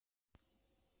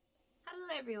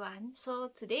Hello everyone.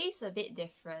 So today is a bit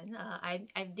different. I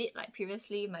did like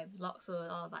previously my vlogs were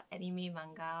all about anime,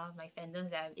 manga, my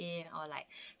fandoms that I'm in, or like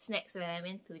snacks when I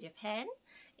went to Japan.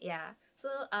 Yeah. So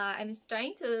I'm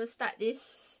trying to start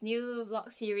this new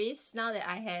vlog series now that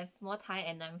I have more time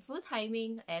and I'm full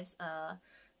timing as a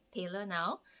tailor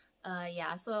now.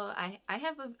 Yeah. So I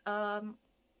have a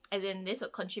as in this will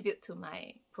contribute to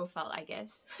my profile, I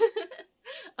guess.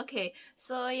 Okay.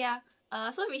 So yeah.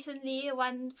 So recently,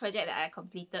 one project that I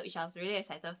completed, which I was really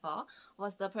excited for,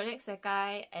 was the Project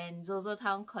Sekai and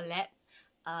Zozotown collab.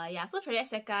 Yeah, so Project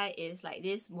Sekai is like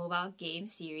this mobile game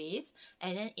series,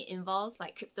 and then it involves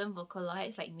like Crypton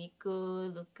Vocaloids like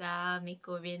Miku, Luca,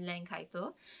 Miko, Rinland,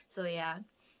 Kaito. So yeah.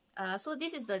 So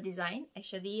this is the design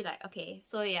actually. Like, okay,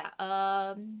 so yeah.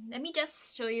 Let me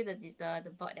just show you the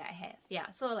board that I have. Yeah,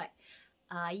 so like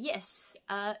yes.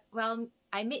 Well,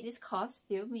 I made this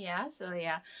costume, yeah. So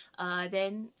yeah.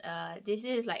 Then this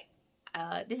is like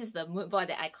this is the mood board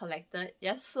that I collected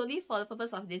just solely for the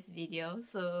purpose of this video.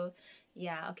 So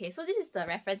yeah, okay. So this is the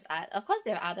reference art. Of course,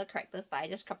 there are other characters, but I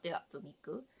just cropped it up to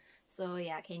Miku. So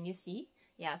yeah, can you see?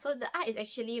 Yeah. So the art is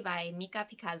actually by Mika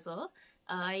Pikazo.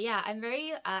 Yeah, I'm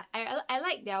very I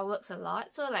like their works a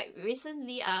lot. So like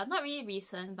recently, not really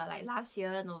recent, but like last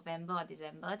year November or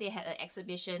December, they had an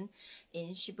exhibition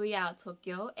in Shibuya,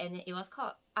 Tokyo, and it was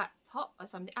called Art Pop or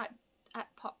something, Art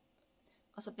Pop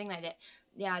or something like that.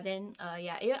 Yeah, then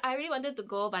yeah, I really wanted to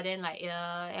go, but then like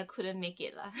I couldn't make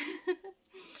it lah.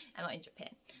 I'm not in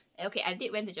Japan. Okay, I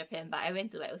did went to Japan, but I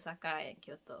went to like Osaka and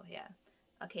Kyoto. Yeah.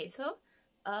 Okay, so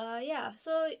yeah,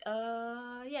 so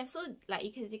yeah, so like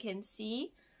you can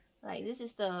see, like this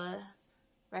is the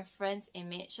reference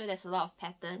image. So there's a lot of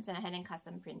patterns and I had them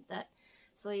custom printed.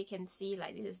 So you can see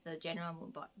like this is the general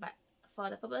mood board. But for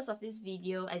the purpose of this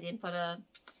video, as in for the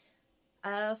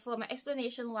for my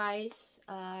explanation wise,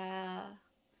 I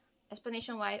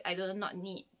do not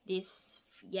need this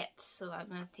yet. So I'm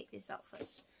gonna take this out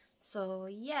first. So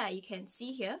yeah, you can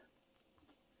see here.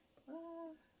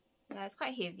 Yeah, it's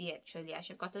quite heavy actually. I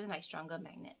should have gotten like stronger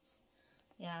magnets.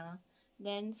 Yeah.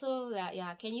 Then so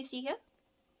yeah, can you see here?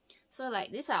 So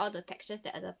like these are all the textures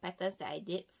that are the patterns that I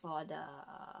did for the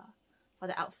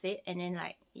outfit, and then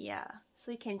like yeah,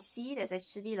 so you can see there's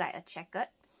actually like a checkered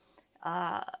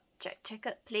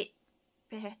plate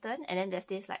pattern, and then there's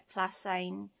this like plus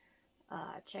sign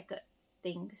checkered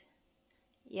things.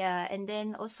 Yeah, and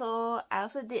then also I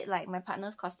also did like my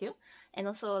partner's costume and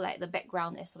also like the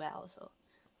background as well.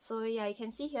 So yeah, you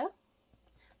can see here,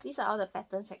 these are all the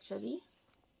patterns actually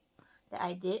that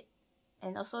I did,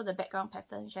 and also the background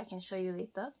pattern, which I can show you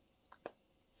later.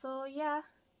 So yeah,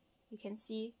 you can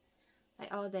see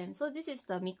like all of them. So this is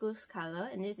the Miku's color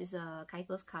and this is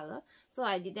Kaito's color. So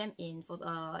I did them in for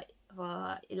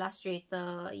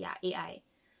Illustrator, yeah, AI.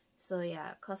 So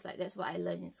yeah, cause like that's what I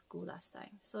learned in school last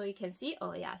time. So you can see,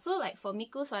 oh yeah, so like for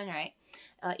Miku's one, right,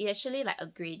 it actually like a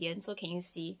gradient. So can you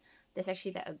see? There's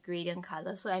actually like a gradient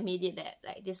color. So I made it that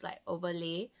like this like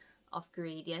overlay of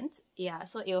gradient. Yeah,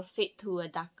 so it will fade to a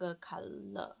darker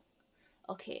color.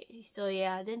 Okay, so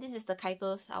yeah, then this is the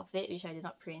Kaito's outfit, which I did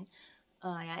not print.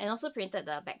 Yeah, and also printed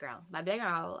the background. But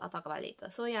background I'll talk about later.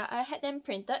 So yeah, I had them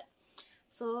printed.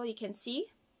 So you can see.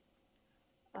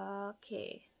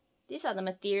 Okay, these are the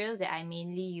materials that I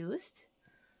mainly used.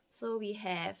 So we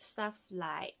have stuff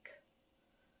like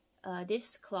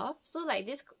this cloth. So like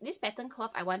this pattern cloth,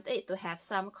 I wanted it to have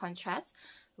some contrast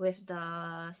with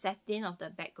the satin of the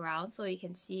background. So you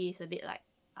can see it's a bit like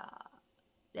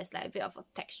there's like a bit of a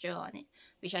texture on it,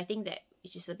 which I think that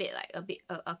which is a bit like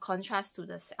a contrast to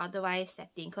the otherwise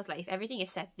satin. Because like if everything is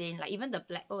satin, like even the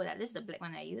black, oh, this is the black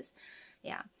one I use.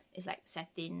 Yeah, it's like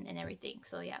satin and everything.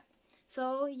 So yeah,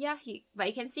 but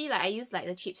you can see like I used like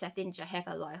the cheap satin which I have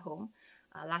a lot at home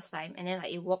last time, and then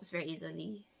like it warps very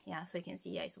easily. Yeah, so you can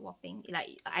see, yeah, it's warping.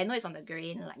 Like I know it's on the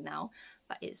grain like now,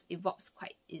 but it warps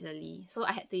quite easily. So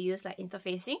I had to use like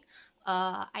interfacing.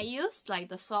 I used like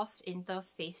the soft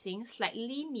interfacing,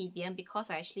 slightly medium, because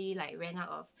I actually like ran out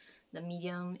of the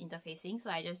medium interfacing,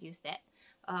 so I just used that.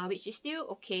 Which is still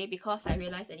okay because I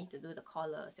realized I need to do the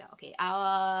collar as well. Okay,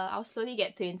 I'll slowly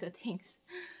get into things.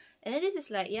 And then this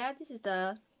is like, yeah, this is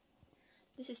the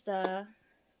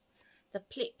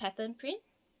plate pattern print.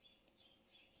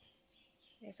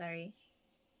 Okay, sorry.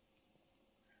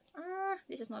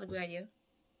 This is not a good idea.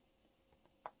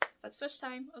 But first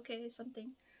time, okay,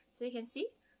 something. So you can see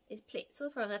it's plate. So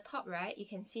from the top, right, you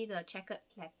can see the checkered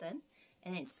pattern,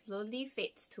 and it slowly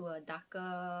fades to a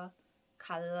darker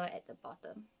color at the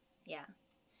bottom. Yeah.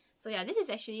 So yeah, this is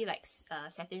actually like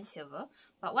satin silver.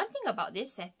 But one thing about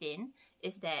this satin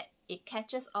is that it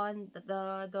catches on,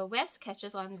 the wax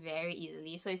catches on very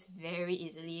easily. So it's very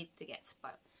easily to get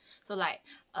spoiled. So like,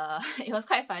 it was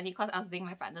quite funny because I was doing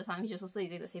my partner's one, which is also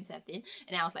using the same satin.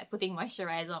 And then I was like putting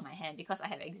moisturizer on my hand because I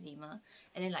have eczema.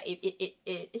 And then like,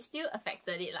 it still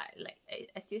affected it, like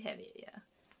I still have it, yeah.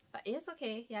 But it's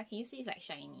okay, yeah, can you see it's like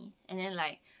shiny? And then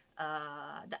like,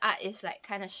 the art is like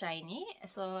kind of shiny,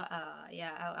 so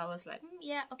yeah, I was like,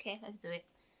 yeah, okay, let's do it.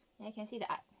 And you can see the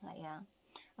art, like, yeah.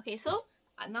 Okay, so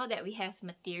now that we have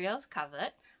materials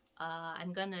covered,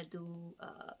 I'm gonna do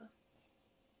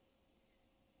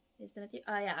is the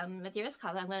material, materials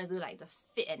covered. I'm gonna do like the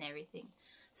fit and everything.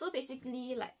 So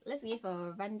basically, like, let's give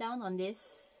a rundown on this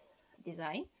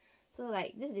design. So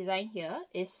like this design here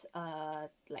is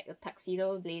like a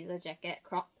tuxedo blazer jacket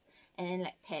crop, and then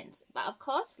like pants. But of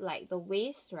course, like the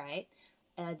waist, right,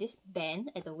 this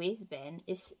band at the waistband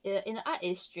is in the art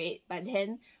is straight, but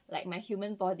then like my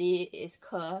human body is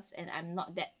curved and I'm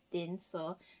not that thin,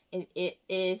 so it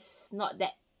is not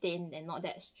that thin and not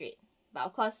that straight. But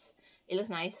of course it looks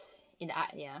nice in the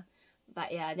art, yeah.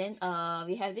 But yeah, then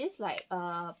we have this like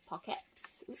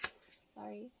pockets. Oops,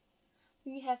 sorry.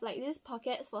 We have like these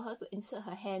pockets for her to insert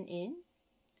her hand in.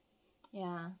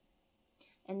 Yeah.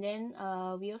 And then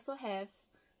we also have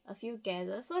a few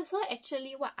gathers. So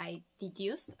actually what I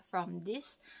deduced from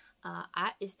this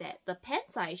art is that the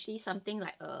pants are actually something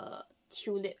like a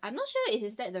tulip. I'm not sure if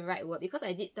is that the right word, because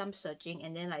I did some searching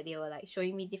and then like they were like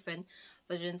showing me different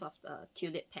versions of the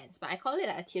tulip pants. But I call it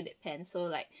like a tulip pants. So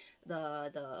like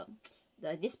the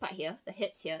this part here, the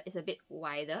hips here, is a bit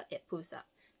wider. It pulls up.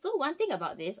 So one thing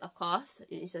about this, of course,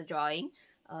 it is a drawing.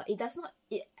 It does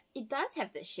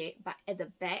have the shape, but at the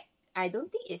back, I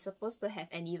don't think it's supposed to have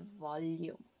any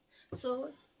volume. So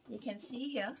you can see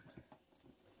here.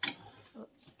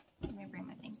 Oops, let me bring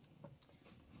my thing.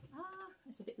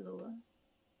 It's a bit lower.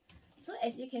 So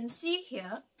as you can see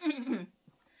here,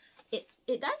 it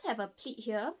does have a pleat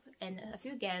here and a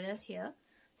few gathers here.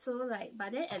 So like,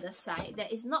 but then at the side, there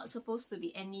is not supposed to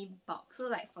be any bulk. So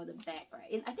like for the back,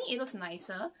 right, I think it looks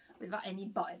nicer without any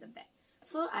bulk at the back.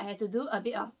 So I had to do a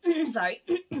bit of sorry,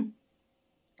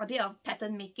 a bit of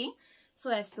pattern making,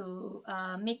 so as to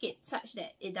make it such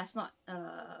that it does not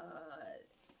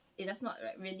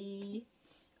really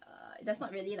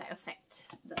like affect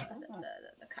the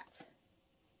cut.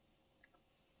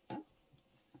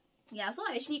 Yeah, so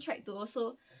I actually tried to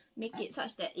also make it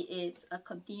such that it is a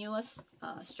continuous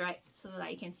stripe. So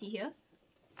like you can see here,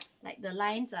 like the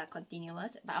lines are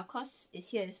continuous, but of course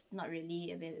here is not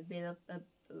really available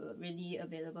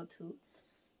too.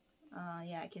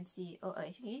 Yeah, I can see. Oh,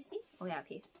 can you see? Oh yeah,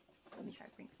 okay. Let me try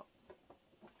to bring it forward.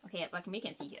 Okay, but you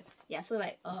can see here. Yeah, so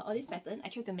like all this pattern, I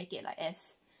try to make it like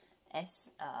as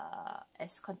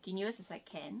continuous as I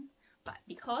can. But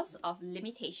because of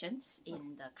limitations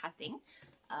in the cutting,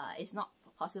 it's not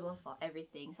possible for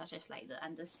everything, such as like the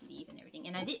undersleeve and everything.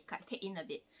 And I did take in a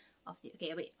bit of the.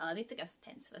 Okay, wait. Let me take out the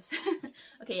pants first.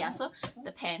 Okay, yeah. So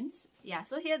the pants. Yeah.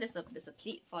 So here there's a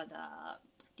pleat for the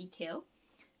detail.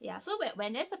 Yeah. So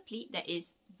when there's a pleat, there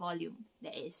is volume.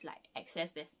 There is like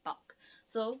excess. There's bulk.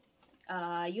 So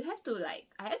you have to like,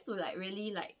 I have to like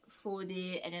really like fold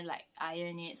it and then like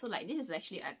iron it. So like this is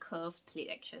actually a curved pleat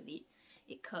actually.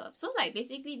 It curves. So like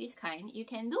basically this kind, you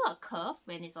can do a curve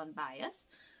when it's on bias.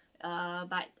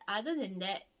 But other than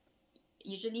that,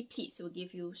 usually pleats will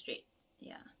give you straight.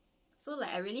 Yeah. So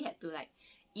like I really had to like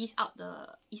ease out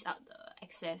the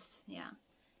excess. Yeah.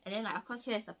 And then like of course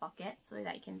here's the pocket. So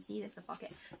like you can see there's the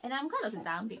pocket. And I'm kind of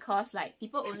dumb because like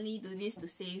people only do this to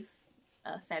save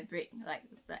fabric, like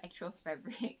the actual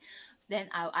fabric. Then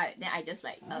I just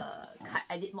like cut.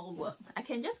 I did more work. I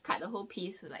can just cut the whole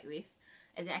piece like with,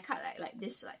 as in I cut like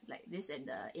this and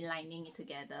the lining it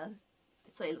together,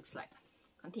 so it looks like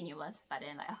continuous. But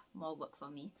then like more work for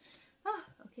me.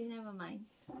 Okay, never mind.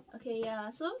 Okay,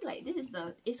 yeah. So like this is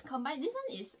it's combined. This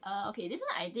one is okay. This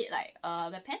one I did like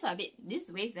the pants are a bit. This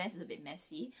waistband is a bit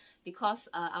messy because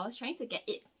I was trying to get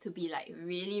it to be like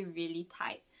really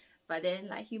tight. But then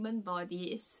like human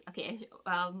body is okay.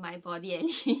 Well, my body at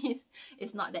least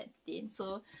is not that thin,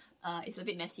 so it's a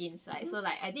bit messy inside. So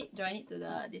like I did join it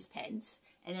to this pants,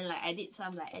 and then like I did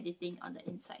some like editing on the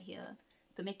inside here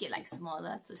to make it like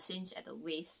smaller to cinch at the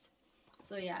waist.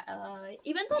 So yeah,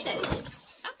 even though that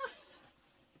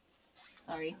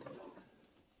sorry,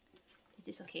 is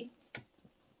this okay?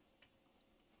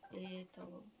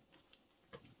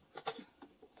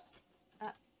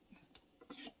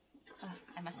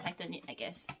 I must tighten it, I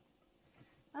guess.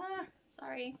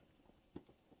 Sorry.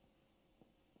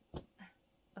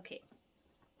 Okay.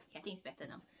 I think it's better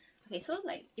now. Okay, so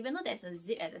like even though there's a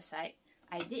zip at the side,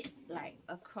 I did like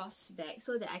a cross back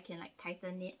so that I can like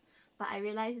tighten it, but I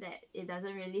realized that it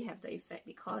doesn't really have the effect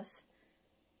because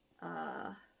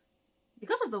of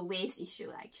the waist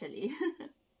issue actually.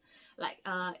 Like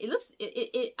it looks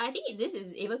I think this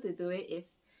is able to do it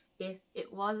if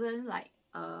it wasn't like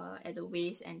at the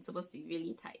waist and supposed to be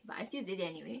really tight, but I still did it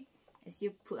anyway. I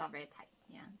still put on very tight.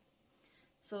 Yeah,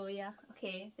 so yeah,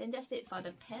 okay, then that's it for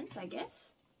the pants, I guess.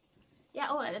 Yeah,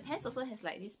 oh, and the pants also has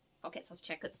like these pockets of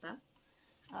checkered stuff.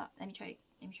 Let me try it.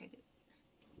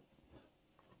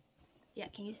 Yeah,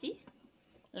 can you see?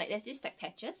 Like there's these like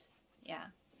patches. Yeah,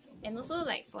 and also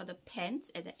like for the pants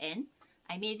at the end,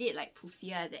 I made it like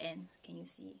poofier at the end. Can you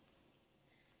see?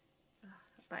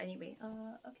 But anyway,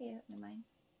 okay, never mind.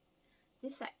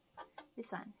 This side,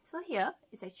 this one. So here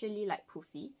it's actually like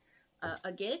poofy.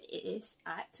 Again, it is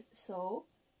art, so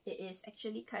it is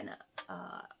actually kind of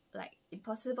like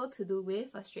impossible to do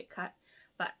with a straight cut.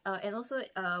 But and also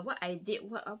what I did,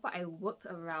 what I worked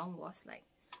around was like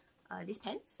these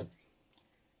pants.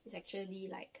 It's actually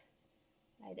like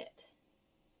that.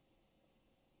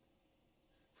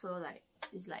 So like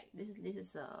it's like this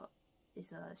is a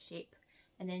shape,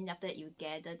 and then after that you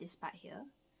gather this part here,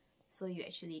 so you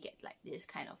actually get like this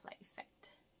kind of like effect.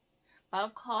 But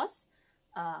of course,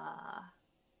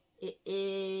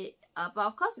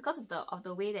 because of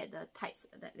the way that the tights,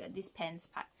 that this pants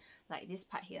part, like this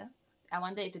part here, I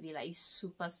wanted it to be like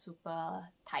super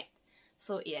tight.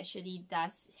 So it actually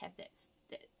does have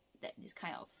this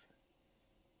kind of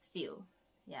feel.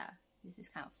 Yeah, this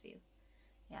kind of feel.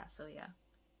 Yeah, so yeah.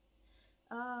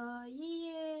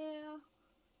 Yeah.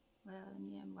 Well, let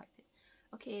me wipe it.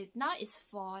 Okay, now it's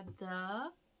for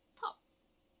the top.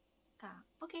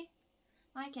 Okay.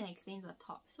 Now I can explain the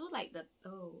top. So like the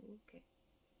okay.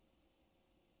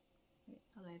 Wait,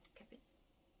 how do I cap it?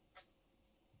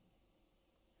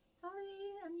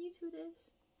 Sorry, I'm new to this.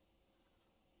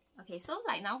 Okay, so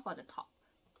like now for the top.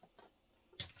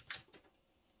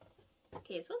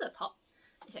 Okay, so the top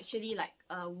is actually like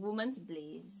a woman's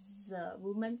blazer.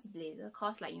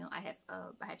 Cause like, you know, I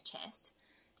have chest.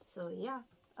 So yeah,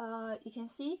 you can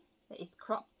see that it's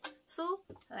cropped. So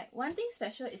like one thing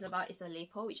special is the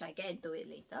lapel, which I get into it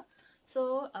later.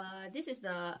 So this is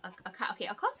the cut. Okay,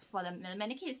 of course for the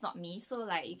mannequin it's not me, so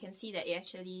like you can see that it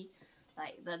actually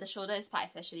like the shoulder is part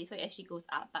especially, so it actually goes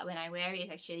up. But when I wear it,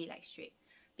 it's actually like straight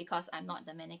because I'm not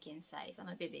the mannequin size. I'm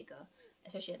a bit bigger,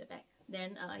 especially at the back.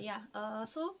 Then yeah,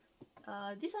 so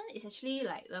this one is actually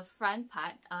like the front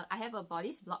part. I have a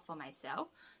bodice block for myself.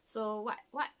 So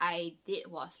what I did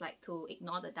was like to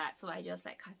ignore the darts. So I just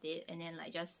like cut it and then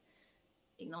like just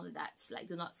ignore the darts, like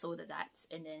do not sew the darts,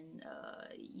 and then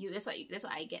that's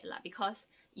what I get lah, because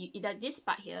this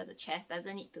part here, the chest,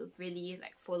 doesn't need to really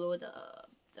like follow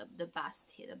the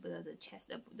bust here, the chest,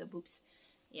 the boobs.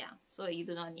 Yeah, so you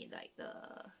do not need like the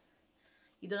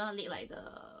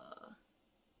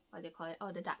what do you call it?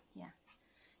 Oh, the dart. Yeah.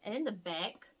 And then the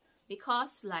back,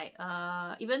 because like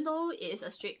even though it is a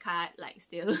straight cut, like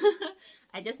still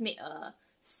I just made a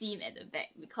seam at the back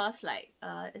because like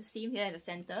a seam here at the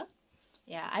center.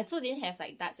 Yeah, I also didn't have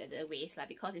like darts at the waist like,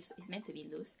 because it's meant to be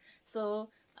loose. So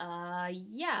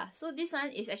yeah, so this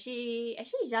one is actually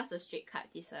just a straight cut,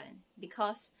 this one,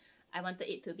 because I wanted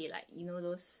it to be like, you know,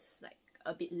 those like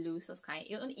a bit loose, those kind.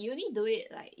 You only do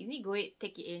it like, you need to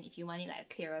take it in if you want it like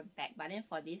a clearer back. But then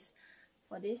for this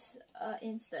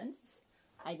instance,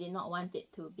 I did not want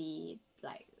it to be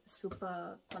like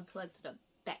super contoured to the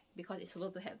back because it's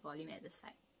supposed to have volume at the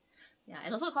side. Yeah,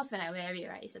 and also because when I wear it,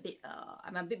 right, it's a bit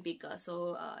I'm a bit bigger,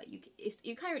 so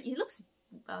it looks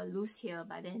loose here,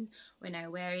 but then when I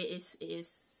wear it, it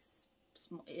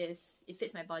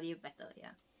fits my body better.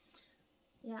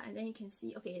 Yeah, and then you can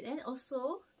see. Okay, then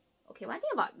also, okay, one thing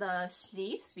about the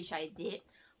sleeves, which I did,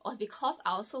 was because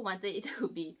I also wanted it to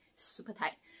be super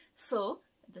tight. So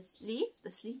the sleeve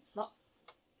lock.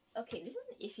 Okay, this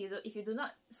one, if you do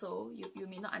not sew, you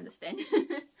may not understand.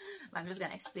 But I'm just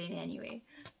gonna explain it anyway.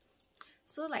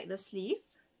 So like the sleeve,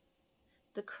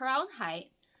 the crown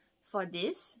height for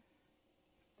this,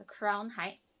 this one,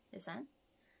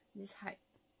 this height,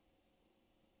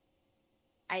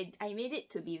 I made it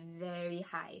to be very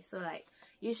high. So like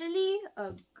usually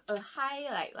a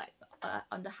high like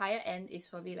on the higher end is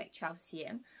probably like 12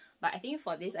 cm, but I think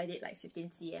for this I did like 15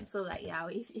 cm. So like yeah,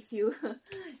 if you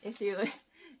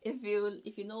if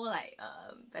you know like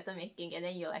pattern making and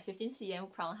then you're like 15 cm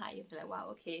crown height, you'll be like, wow,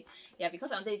 okay. Yeah,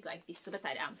 because I wanted it to like be super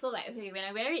tight arm. So like, okay, when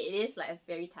I wear it, it is like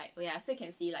very tight. Oh yeah, so you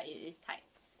can see like it is tight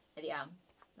at the arm.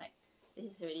 Like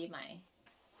this is really my,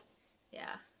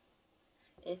 yeah,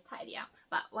 it's tight at the arm.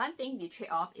 But one thing you trade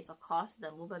off is of course the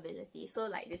movability. So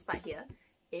like this part here,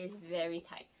 is very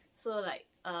tight. So like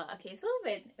okay, so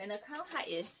when the crown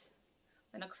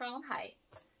height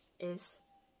is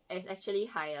actually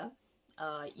higher,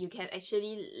 you can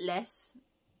actually less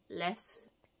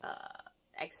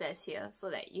access here, so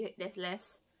that there's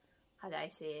less, how do I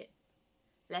say it,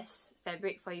 less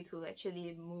fabric for you to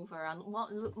actually move around, more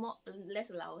less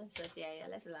allowances. Yeah,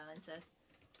 less allowances.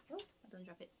 Oh, don't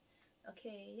drop it.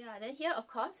 Okay, yeah, then here of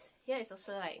course, here is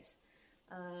also like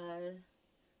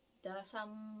there are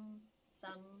some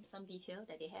detail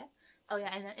that they have. Oh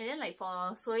yeah, and then like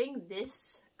for sewing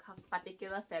this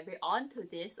particular fabric onto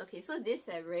this, okay, so this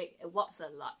fabric, it warps a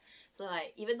lot, so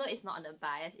like even though it's not on the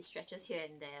bias, it stretches here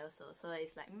and there also, so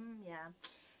it's like yeah,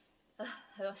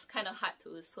 it was kind of hard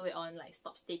to sew it on, like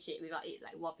stop stitch it without it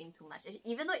like warping too much,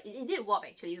 even though it did warp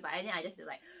actually, but then I just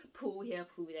like pull here,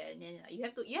 pull there, and then like,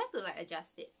 you have to like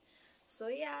adjust it. So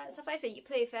yeah, sometimes when you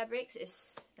play with fabrics,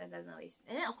 that doesn't always.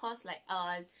 And then of course, like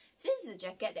since it's a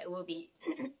jacket that will be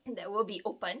that will be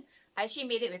open, I actually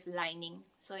made it with lining.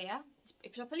 So yeah,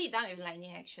 it's properly done with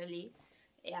lining actually.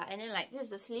 Yeah, and then like this is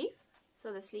the sleeve.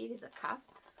 So the sleeve is a cuff.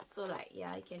 So like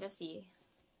yeah, you can just see.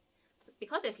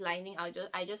 Because there's lining,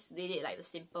 I just did it like the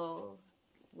simple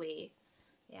way.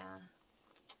 Yeah.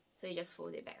 So you just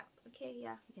fold it back up. Okay,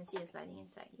 yeah, you can see there's lining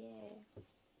inside. Yeah.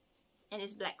 And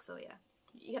it's black, so yeah,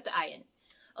 you have to iron.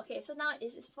 Okay, so now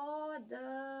this is for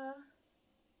the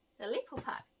lapel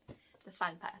part, the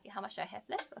fun part. Okay, how much do I have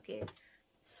left? Okay,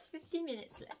 15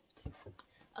 minutes left.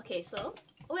 Okay, so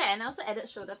oh yeah, and I also added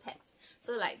shoulder pads.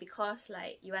 So like, because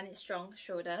like you wanted strong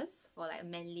shoulders for like a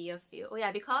manlier feel. Oh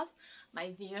yeah, because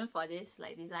my vision for this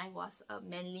like design was a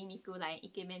manly Miku, like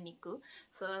ikemen Miku.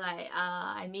 So like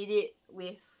I made it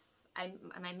with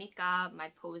my makeup,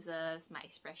 my poses, my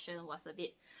expression was a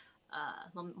bit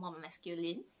more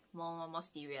masculine, more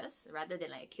serious, rather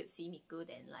than like cutesy Miku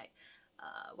than like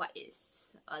what is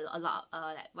a lot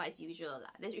like what is usual lah.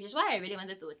 Which is why I really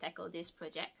wanted to tackle this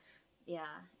project.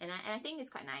 Yeah, and I think it's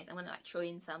quite nice. I'm gonna like throw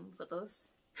in some photos.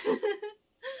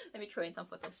 Let me throw in some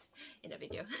photos in the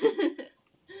video.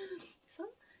 So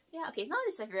yeah, okay, now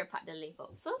this is my favorite part, the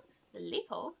lapel. So the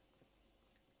lapel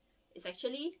is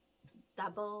actually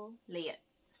double layered.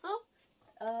 So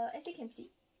as you can see,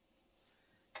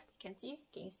 can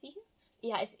you see?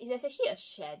 Yeah, it's actually a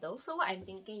shadow. So what I'm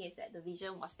thinking is that the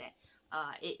vision was that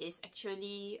it is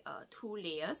actually 2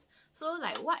 layers. So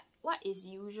like what is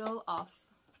usual of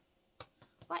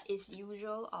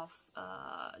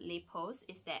lapels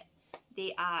is that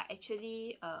they are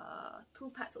actually 2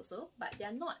 parts also, but they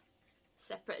are not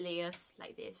separate layers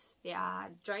like this. They are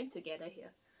joined together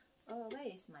here. Oh, where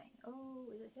is mine? Oh,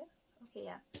 is it here? Okay,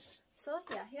 yeah. So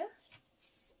yeah,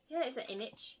 here is an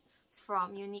image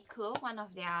from Uniqlo, one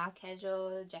of their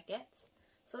casual jackets.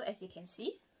 So as you can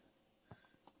see,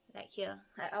 like here,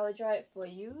 I will draw it for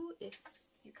you if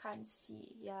you can't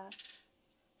see. Yeah.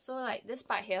 So like this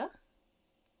part here,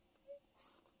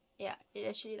 yeah, it's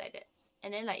actually like that.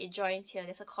 And then like it joins here.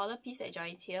 There's a collar piece that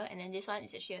joins here, and then this one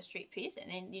is actually a straight piece,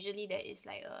 and then usually there is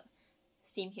like a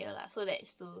seam here lah, so that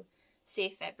is to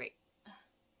save fabric.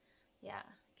 Yeah,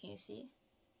 can you see?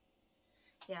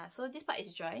 Yeah, so this part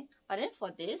is joined, but then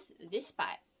for this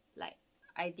part, like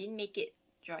I didn't make it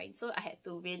joined, so I had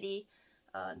to really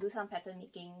do some pattern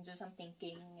making, do some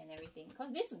thinking and everything.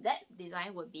 Because that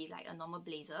design would be like a normal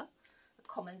blazer, a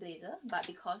common blazer, but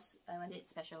because I wanted it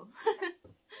special,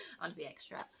 I want to be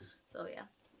extra. So yeah,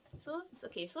 so it's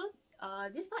okay. So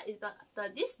this part is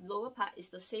this lower part is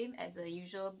the same as the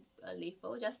usual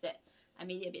lapel, just that I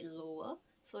made it a bit lower.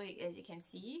 So as you can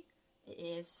see, it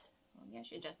is. Maybe I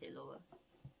should adjust it lower.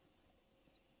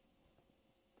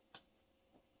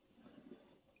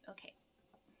 Okay,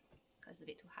 because it's a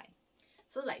bit too high.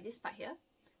 So like this part here,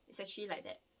 it's actually like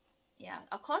that. Yeah,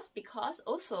 of course, because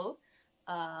also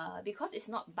because it's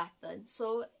not buttoned,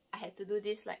 so I had to do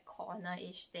this like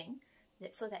corner-ish thing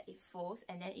so that it folds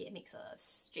and then it makes a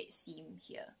straight seam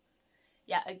here.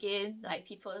 Yeah, again, like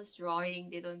people's drawing,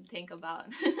 they don't think about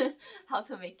how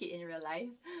to make it in real life,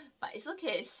 but it's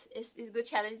okay. It's good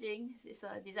challenging. It's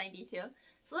a design detail.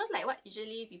 So like what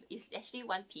usually is actually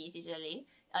one piece usually.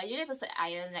 Usually supposed to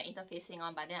iron like interfacing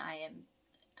on, but then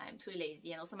I'm too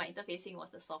lazy, and also my interfacing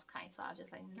was the soft kind, so I was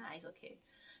just like, nah, it's okay.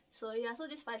 So yeah, so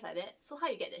this part is like that. So how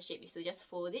you get the shape is to just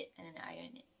fold it and then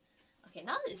iron it. Okay,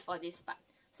 now it's for this part.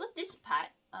 So this part,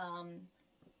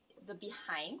 the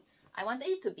behind, I wanted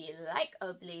it to be like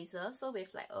a blazer, so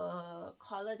with like a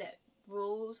collar that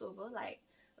rolls over, like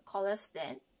a collar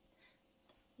stand.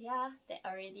 Yeah, that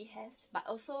already has. But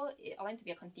also, I want it to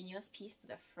be a continuous piece to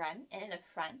the front, and then the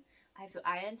front, I have to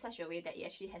iron such a way that it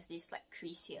actually has this like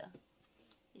crease here.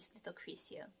 This little crease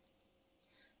here.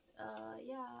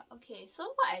 Yeah, okay, so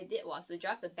what I did was to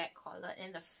draft the back collar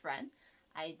and the front.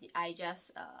 I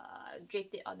just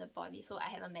draped it on the body. So I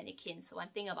have a mannequin. So one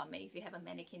thing about me, if you have a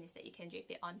mannequin, is that you can drape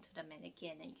it onto the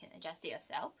mannequin and then you can adjust it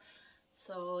yourself.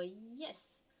 So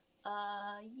yes,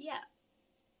 yeah.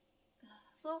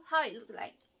 So how it looked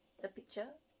like, the picture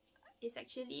is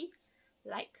actually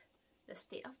like the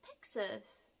state of Texas.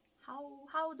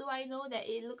 How do I know that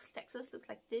Texas looks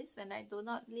like this when I do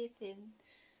not live in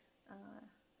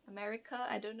America?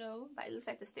 I don't know, but it looks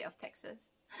like the state of Texas.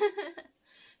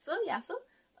 So yeah, so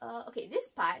okay, this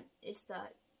part is the,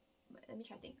 let me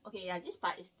try to think. Okay, yeah, this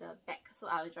part is the back. So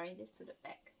I will join this to the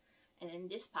back, and then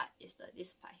this part is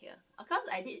this part here. Of course,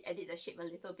 I did the shape a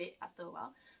little bit after a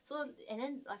while. So and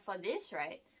then like for this,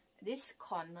 right, this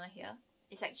corner here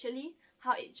is actually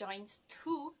how it joins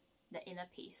to the inner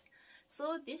piece.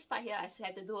 So this part here, I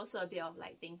had to do also a bit of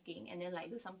like thinking and then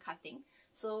like do some cutting.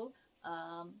 So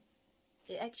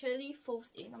it actually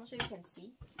folds in. I'm not sure you can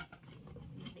see.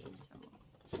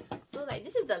 So like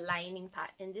this is the lining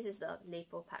part and this is the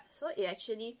lapel part. So it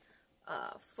actually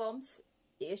forms.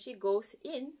 It actually goes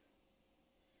into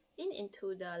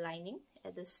the lining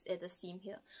at the seam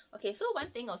here. Okay, so one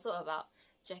thing also about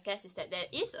jackets is that there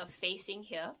is a facing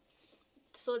here,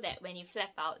 so that when you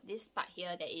flap out this part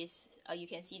here, there is you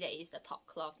can see that is the top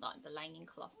cloth, not the lining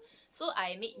cloth. So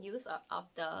I made use of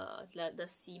the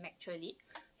seam actually.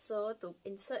 So to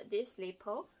insert this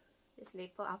lapel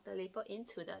after lapel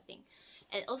into the thing,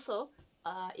 and also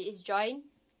it is joined.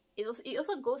 It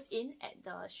also goes in at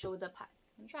the shoulder part.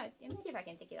 Let me see if I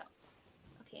can take it out.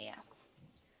 Okay, yeah.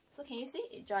 So can you see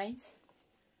it joins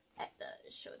at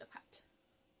the shoulder part?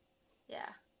 Yeah.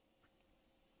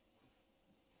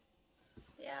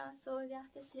 Yeah, so yeah,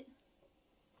 that's it.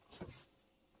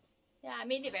 Yeah, I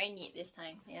made it very neat this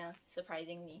time. Yeah,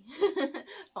 surprisingly.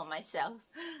 For myself.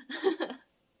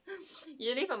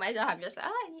 Usually for myself, I'm just like,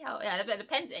 anyhow. Yeah, the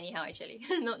pants anyhow actually.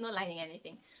 no lining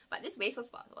anything. But this waist was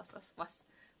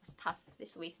tough.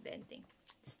 This waistband thing.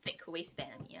 This thick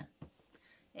waistband, yeah.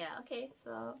 Yeah, okay,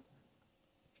 so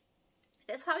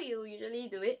that's how you usually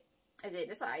do it.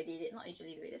 That's how I did it. Not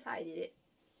usually do it, that's how I did it.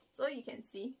 So you can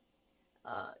see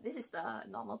this is the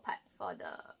normal part for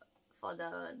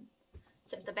the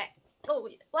center back. Oh,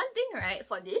 one thing, right,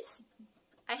 for this,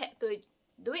 I had to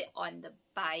do it on the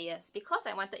bias because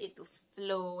I wanted it to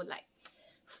flow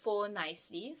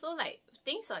nicely. So like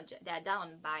things that are done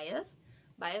on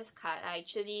bias card are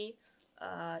actually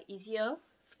easier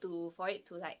for it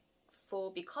to like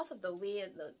fold because of the way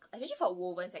it looks, especially for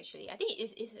wovens actually. I think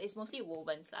it's mostly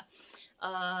wovens lah.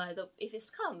 If it's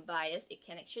kind of bias, it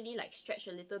can actually like stretch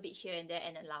a little bit here and there,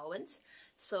 an allowance.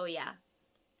 So yeah.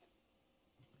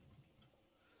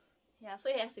 Yeah, so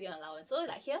it has to be an allowance. So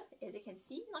like here, as you can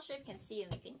see, not sure if you can see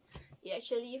anything, it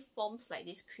actually forms like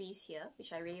this crease here,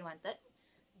 which I really wanted.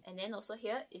 And then also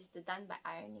here is done by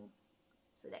ironing.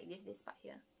 So like this part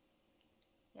here.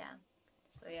 Yeah.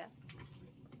 So yeah.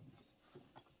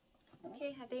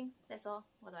 Okay, I think that's all.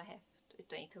 What do I have?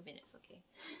 22 minutes, okay.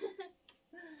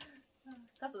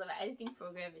 Because of the editing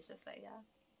program, it's just like, yeah.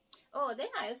 Oh, then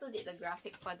I also did the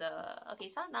graphic for the... Okay,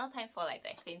 so now time for like to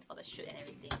explain for the shoot and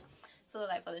everything. So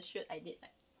like for the shoot, I did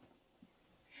like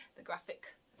the graphic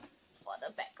for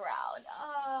the background.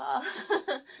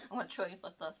 I'm gonna throw in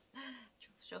photos.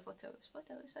 Show photos.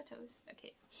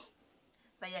 Okay.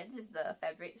 But yeah, this is the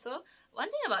fabric. So one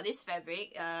thing about this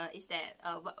fabric is that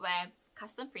when I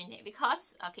custom print it,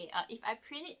 because if I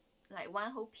print it like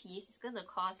one whole piece, it's gonna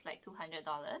cost like $200.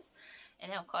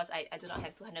 And then of course I do not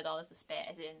have $200 to spare,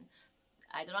 as in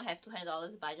I do not have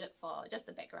 $200 budget for just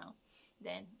the background.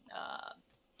 Then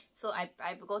so I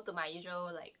go to my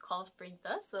usual like cloth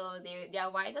printer. So their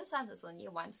widest one is only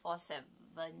 147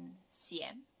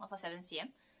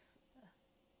 cm.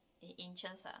 In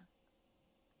inches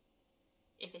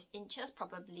if it's inches,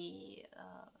 probably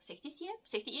 60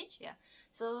 inch, yeah.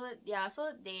 So yeah,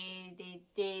 so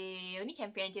they only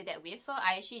can print you that width. So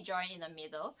I actually join in the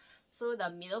middle. So the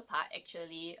middle part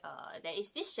actually there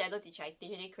is this shadow which I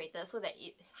digitally created so that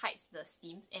it hides the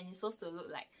seams and it's supposed to look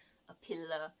like a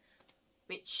pillar,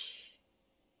 which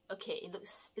okay, it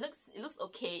looks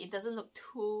okay. It doesn't look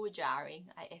too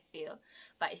jarring, I feel,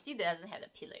 but it still doesn't have the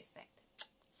pillar effect.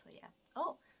 So yeah.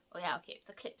 Oh yeah, okay,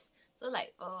 the clips. So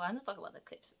like, I'm gonna talk about the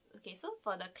clips. Okay, so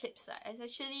for the clips, it's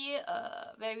actually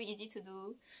very easy to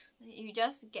do. You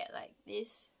just get like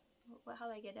this. How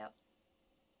do I get out?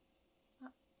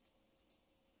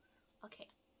 Okay,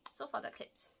 so for the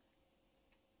clips,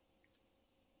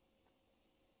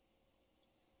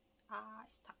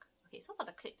 it's stuck. Okay, so for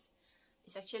the clips,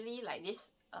 it's actually like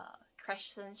this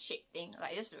crescent shape thing,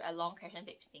 like just a long crescent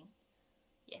shape thing.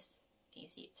 Yes, can you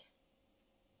see it?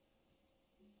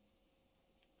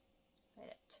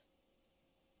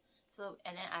 So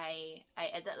and then I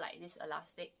added like this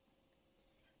elastic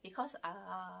because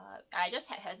I just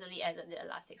had hastily added the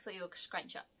elastic so it will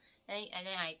scrunch up. And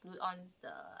then I glued on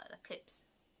the clips.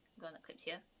 Glue on the clips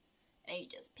here. And you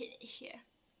just pin it here.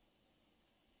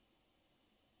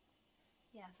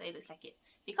 Yeah, so it looks like it.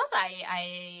 Because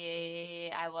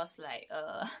I was like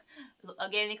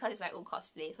again, because it's like old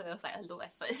cosplay, so it was like a low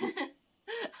effort.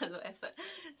 A low effort.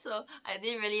 So I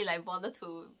didn't really like bother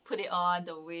to put it on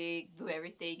the wig, do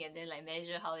everything, and then like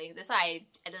measure how it. That's why I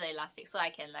added the elastic so I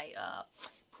can like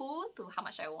pull to how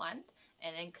much I want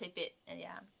and then clip it. And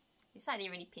yeah, this one I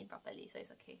didn't really pin properly, so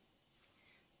it's okay.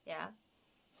 Yeah.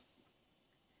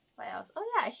 What else? Oh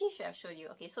yeah, actually should have showed you.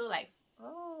 Okay, so like,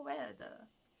 oh, where are the...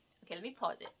 Okay, let me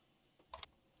pause it.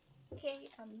 Okay,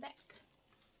 I'm back.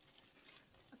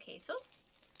 Okay, so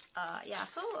yeah,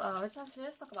 so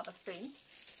let's talk about the frames.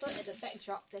 So at the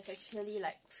backdrop, there's actually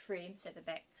like frames at the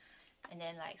back, and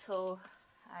then like, so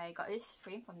I got this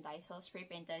frame from Daiso, spray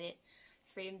painted it,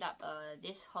 framed up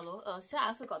this hollow. So I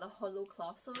also got the hollow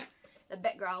cloth. So the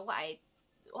background,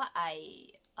 what I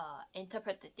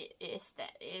interpreted it is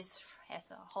that it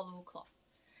has a hollow cloth.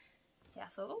 Yeah,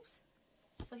 so oops.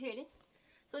 So here it is.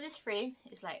 So this frame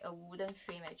is like a wooden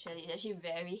frame actually. It's actually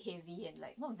very heavy and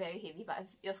like, not very heavy, but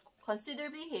it was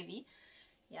considerably heavy.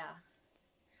 Yeah.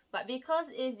 But because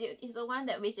it's the one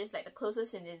that which is like the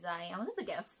closest in design, I wanted to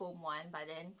get a foam one, but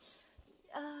then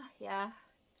yeah,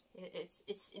 it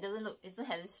doesn't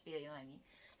have this feel, you know what I mean?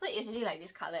 So it's usually like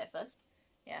this color at first.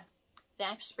 Yeah. Then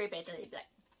I spray painted it black.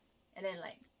 And then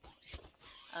like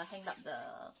hang up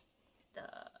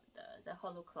the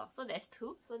hollow cloth. So there's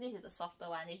two. So this is the softer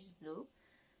one, this is blue.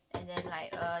 And then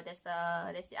like there's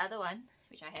the other one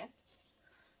which I have.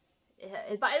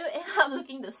 But it ended up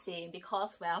looking the same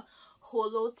because, well,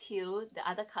 hollow teal, the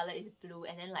other color is blue,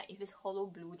 and then like if it's hollow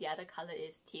blue, the other color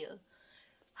is teal.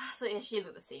 So it actually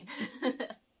look the same.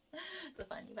 So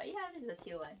funny. But yeah, this is the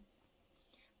teal one.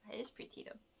 It is pretty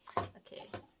though. Okay.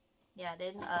 Yeah,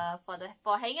 then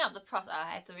for hanging up the props,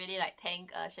 I have to really like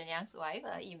thank Shenyang's wife,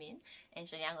 Yimin, and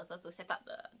Shenyang also to set up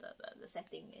the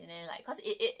setting. And then like, cause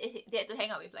they had to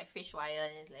hang up with like fish wire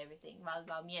and everything,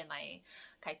 while me and my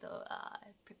Kaito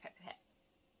prepared.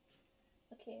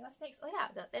 Okay, what's next? Oh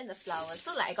yeah, then the flowers.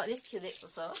 So like I got these tulips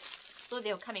also. So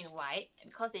they will come in white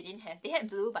because they had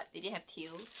blue but they didn't have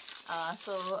teal.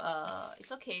 So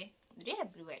it's okay. They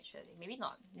have blue actually. Maybe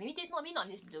not. Maybe not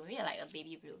this blue. Maybe like a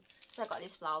baby blue. So I got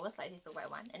these flowers, like this is the white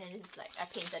one, and then this is like I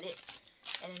painted it,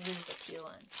 and then this is the teal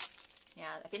one.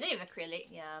 Yeah, I painted it with acrylic.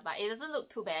 Yeah, but it doesn't look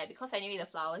too bad because anyway the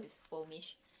flowers is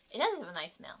foamish. It does have a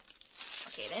nice smell.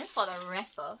 Okay, then for the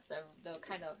wrapper, the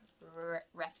kind of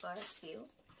wrapper feel.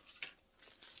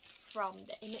 From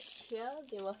the image here,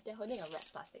 they're holding a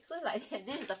wrapped plastic. So like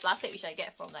this is the plastic which I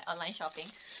get from like online shopping,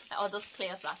 like all those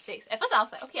clear plastics. At first I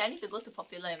was like, okay, I need to go to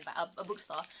Popular and buy a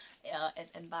bookstore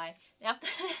and buy. And after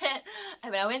that,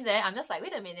 when I went there, I'm just like,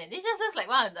 wait a minute, this just looks like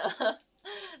one of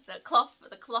the cloth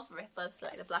wrappers,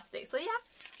 like the plastic. So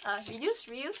yeah, reduce,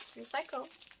 reuse, recycle.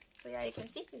 So yeah, you can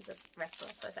see this is the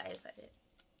wrapper. So I decided it.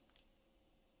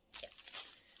 Yeah.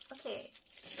 Okay,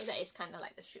 so that is kind of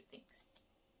like the shoot things.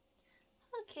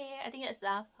 Okay, I think that's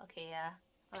enough. Okay, yeah.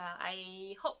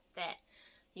 I hope that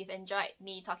you've enjoyed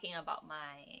me talking about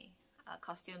my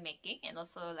costume making and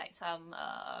also like some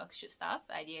shoot stuff,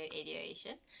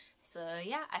 ideation. So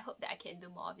yeah, I hope that I can do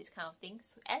more of these kind of things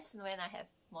as and when I have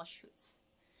more shoots.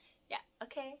 Yeah,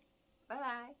 okay. Bye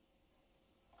bye.